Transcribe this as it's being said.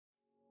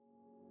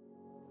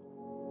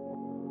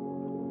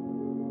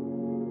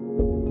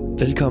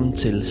Velkommen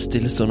til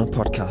Stille Stunder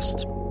podcast.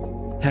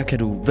 Her kan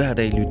du hver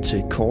dag lytte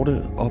til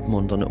korte,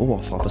 opmuntrende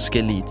ord fra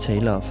forskellige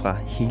talere fra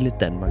hele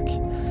Danmark.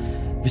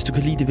 Hvis du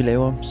kan lide det, vi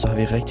laver, så har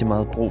vi rigtig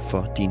meget brug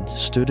for din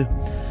støtte.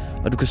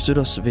 Og du kan støtte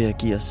os ved at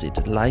give os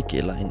et like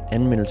eller en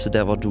anmeldelse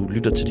der, hvor du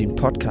lytter til din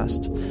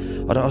podcast.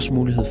 Og der er også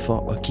mulighed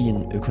for at give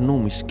en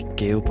økonomisk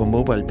gave på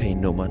MobilePay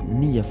nummer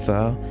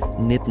 49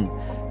 19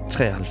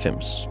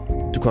 93.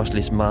 Du kan også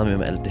læse meget mere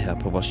om alt det her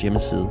på vores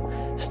hjemmeside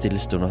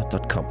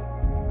stillestunder.com.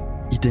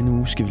 I denne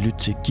uge skal vi lytte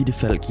til Gitte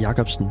Falk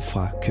Jakobsen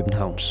fra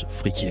Københavns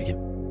Frikirke.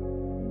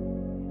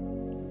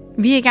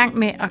 Vi er i gang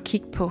med at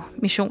kigge på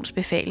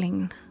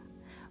missionsbefalingen.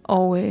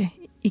 Og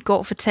i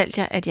går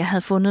fortalte jeg, at jeg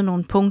havde fundet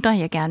nogle punkter,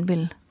 jeg gerne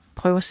ville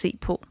prøve at se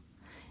på.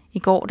 I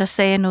går der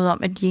sagde jeg noget om,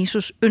 at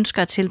Jesus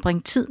ønsker at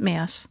tilbringe tid med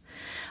os,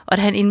 og at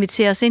han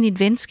inviterer os ind i et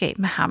venskab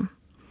med ham.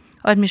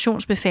 Og at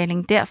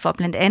missionsbefalingen derfor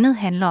blandt andet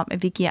handler om,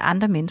 at vi giver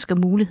andre mennesker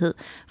mulighed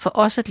for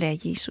også at lære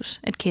Jesus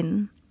at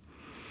kende.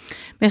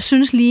 Men jeg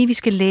synes lige, vi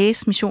skal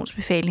læse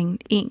missionsbefalingen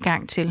en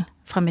gang til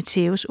fra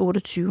Matthæus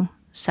 28,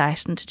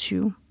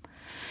 16-20.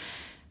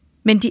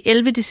 Men de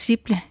 11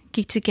 disciple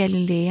gik til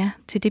Galilea,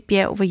 til det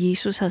bjerg, hvor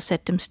Jesus havde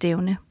sat dem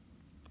stævne.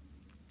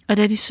 Og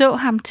da de så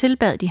ham,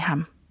 tilbad de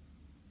ham,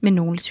 men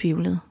nogle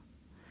tvivlede.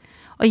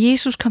 Og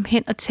Jesus kom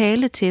hen og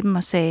talte til dem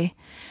og sagde,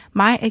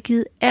 mig er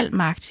givet al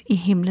magt i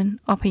himlen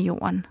og på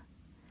jorden.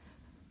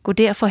 Gå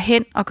derfor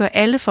hen og gør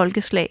alle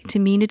folkeslag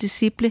til mine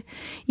disciple,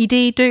 i det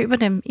I døber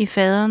dem i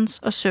Faderens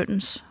og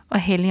Søndens og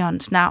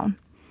Helligåndens navn,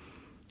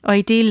 og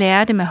i det I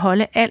lærer dem at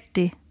holde alt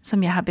det,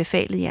 som jeg har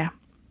befalet jer.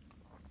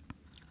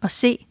 Og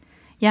se,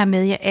 jeg er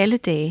med jer alle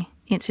dage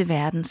indtil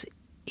verdens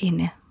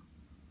ende.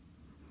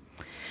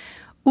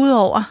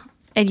 Udover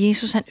at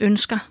Jesus han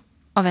ønsker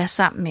at være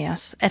sammen med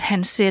os, at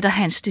han sætter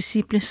hans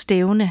disciple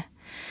stævne,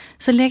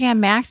 så lægger jeg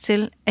mærke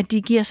til, at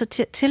de giver sig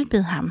til at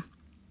tilbede ham,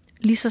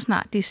 lige så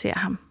snart de ser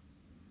ham.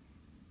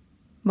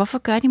 Hvorfor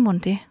gør de mon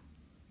det?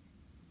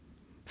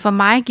 For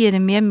mig giver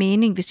det mere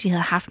mening, hvis de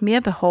havde haft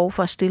mere behov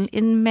for at stille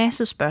en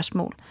masse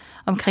spørgsmål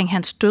omkring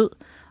hans død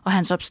og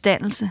hans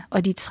opstandelse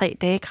og de 3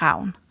 dage i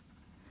graven.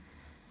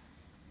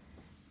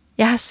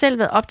 Jeg har selv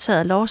været optaget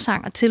af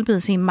lovsang og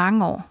tilbedelse i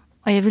mange år,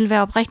 og jeg ville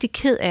være oprigtig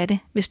ked af det,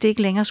 hvis det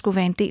ikke længere skulle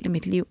være en del af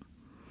mit liv.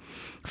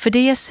 For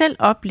det jeg selv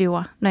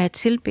oplever, når jeg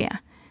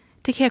tilbeder,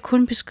 det kan jeg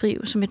kun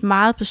beskrive som et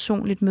meget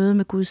personligt møde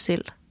med Gud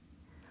selv.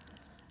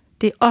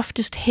 Det er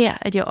oftest her,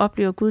 at jeg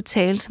oplever Gud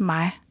tale til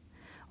mig,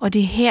 og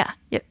det er her,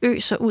 jeg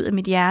øser ud af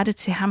mit hjerte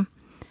til ham,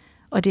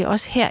 og det er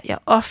også her, jeg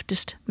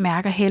oftest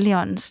mærker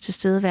Helligåndens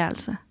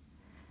tilstedeværelse.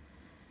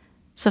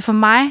 Så for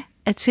mig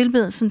er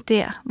tilbedelsen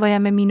der, hvor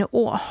jeg med mine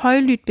ord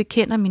højlydt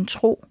bekender min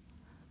tro,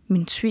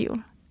 min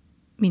tvivl,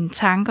 mine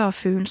tanker og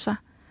følelser,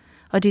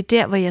 og det er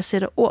der, hvor jeg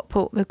sætter ord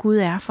på, hvad Gud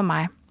er for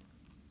mig.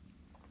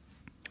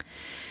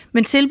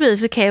 Men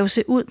tilbedelse kan jo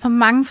se ud på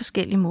mange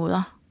forskellige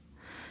måder.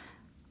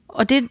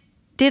 Og det,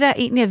 der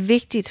egentlig er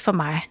vigtigt for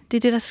mig, det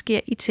er det, der sker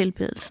i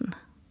tilbedelsen.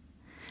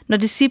 Når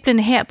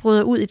disciplene her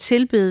bryder ud i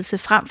tilbedelse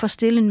frem for at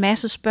stille en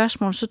masse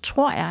spørgsmål, så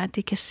tror jeg, at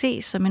det kan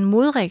ses som en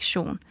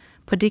modreaktion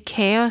på det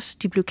kaos,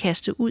 de blev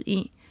kastet ud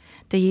i,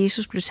 da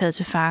Jesus blev taget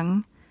til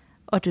fange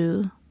og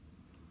døde.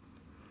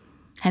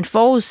 Han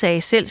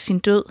forudsagde selv sin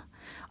død,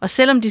 og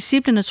selvom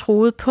disciplene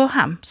troede på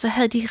ham, så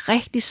havde de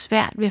rigtig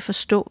svært ved at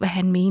forstå, hvad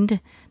han mente,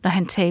 når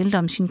han talte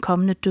om sin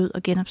kommende død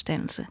og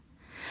genopstandelse.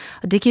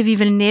 Og det kan vi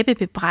vel næppe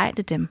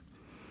bebrejde dem,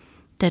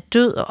 da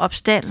død og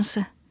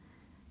opstandelse,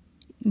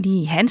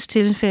 lige i hans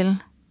tilfælde,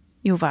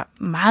 jo var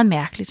meget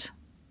mærkeligt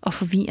og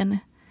forvirrende.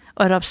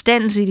 Og at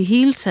opstandelse i det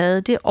hele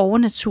taget, det er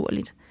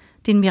overnaturligt.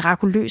 Det er en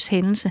mirakuløs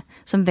hændelse,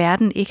 som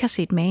verden ikke har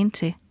set magen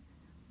til.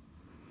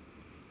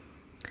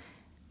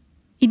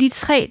 I de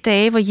 3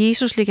 dage, hvor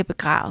Jesus ligger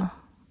begravet,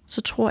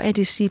 så tror jeg, at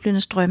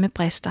disciplenes drømme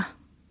brister.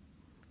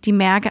 De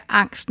mærker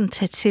angsten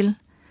tage til,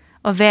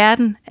 og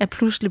verden er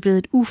pludselig blevet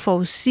et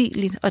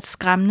uforudsigeligt og et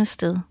skræmmende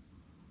sted.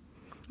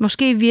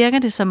 Måske virker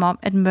det som om,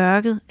 at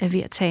mørket er ved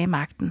at tage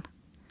magten.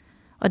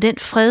 Og den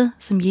fred,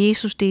 som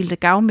Jesus delte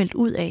gavmildt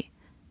ud af,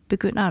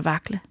 begynder at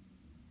vakle.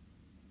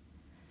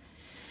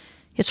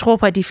 Jeg tror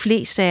på, at de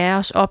fleste af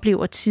os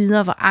oplever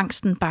tider, hvor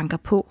angsten banker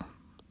på.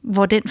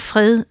 Hvor den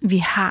fred, vi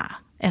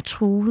har, er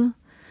truet,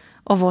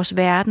 og vores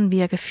verden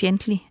virker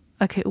fjendtlig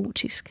og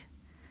kaotisk.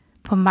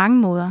 På mange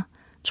måder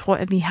tror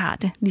jeg, at vi har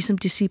det, ligesom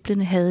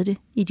disciplene havde det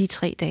i de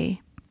 3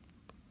 dage.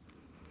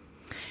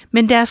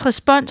 Men deres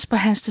respons på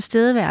hans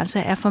tilstedeværelse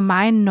er for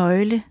mig en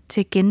nøgle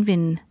til at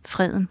genvinde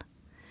freden.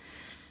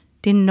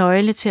 Det er en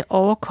nøgle til at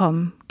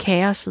overkomme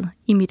kaoset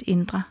i mit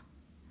indre.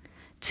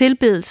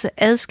 Tilbedelse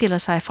adskiller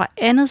sig fra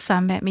andet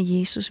samvær med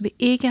Jesus ved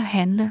ikke at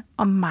handle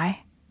om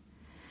mig.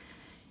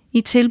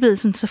 I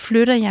tilbedelsen så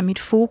flytter jeg mit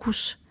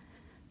fokus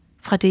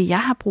fra det, jeg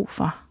har brug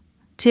for,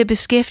 til at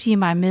beskæftige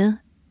mig med,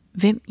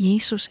 hvem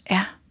Jesus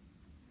er.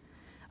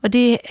 Og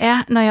det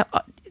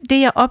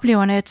jeg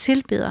oplever, når jeg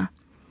tilbeder,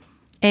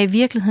 er i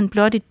virkeligheden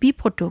blot et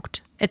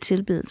biprodukt af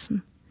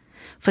tilbedelsen.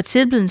 For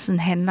tilbedelsen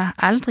handler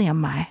aldrig om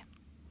mig.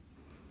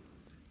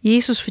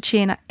 Jesus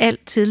fortjener al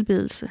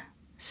tilbedelse,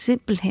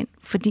 simpelthen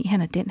fordi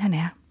han er den, han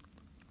er.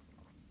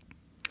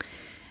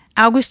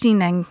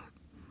 Augustin er en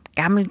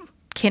gammel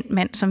kendt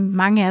mand, som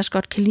mange af os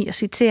godt kan lide at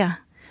citere.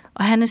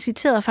 Og han er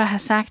citeret for at have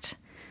sagt,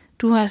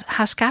 du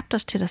har skabt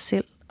os til dig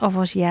selv, og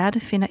vores hjerte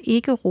finder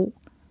ikke ro,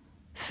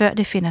 før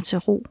det finder til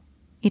ro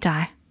i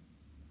dig.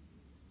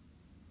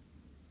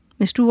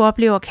 Hvis du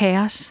oplever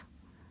kaos,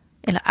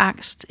 eller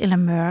angst, eller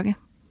mørke,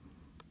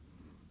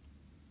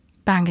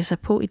 banke sig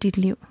på i dit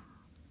liv,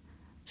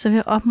 så vil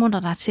jeg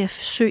opmuntre dig til at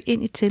søge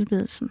ind i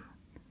tilbedelsen.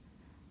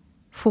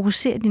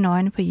 Fokuser dine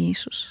øjne på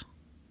Jesus,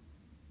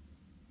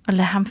 og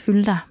lad ham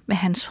fylde dig med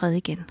hans fred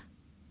igen.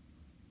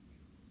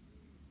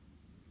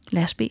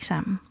 Lad os bede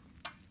sammen.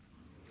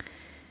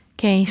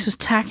 Kære Jesus,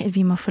 tak, at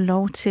vi må få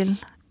lov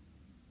til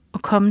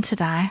at komme til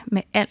dig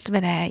med alt,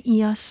 hvad der er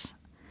i os,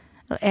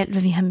 og alt,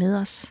 hvad vi har med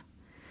os.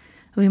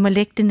 Og vi må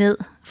lægge det ned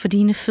for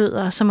dine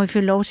fødder, og så må vi få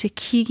lov til at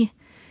kigge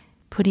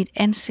på dit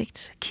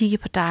ansigt, kigge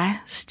på dig,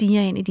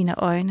 stirre ind i dine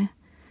øjne,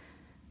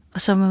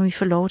 og så må vi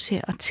få lov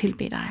til at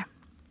tilbede dig.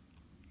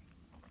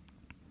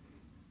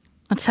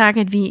 Og tak,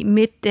 at vi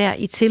midt der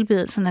i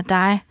tilbedelsen af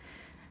dig,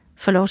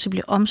 får lov til at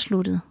blive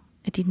omsluttet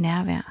af dit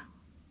nærvær.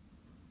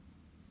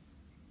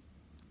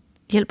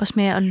 Hjælp os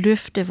med at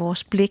løfte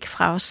vores blik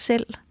fra os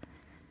selv,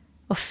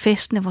 og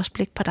fæstne vores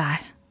blik på dig,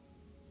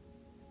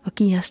 og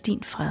giv os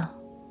din fred.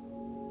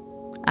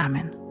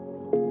 Amen.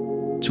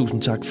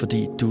 Tusind tak,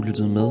 fordi du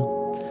lyttede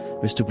med.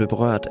 Hvis du blev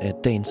berørt af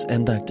dagens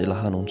andagt eller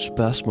har nogle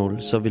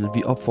spørgsmål, så vil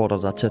vi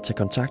opfordre dig til at tage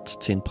kontakt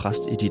til en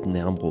præst i dit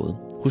nærområde.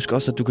 Husk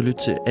også, at du kan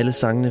lytte til alle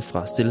sangene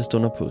fra Stille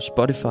Stunder på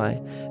Spotify,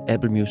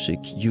 Apple Music,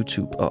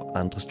 YouTube og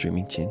andre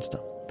streamingtjenester.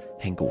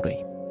 Ha' en god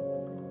dag.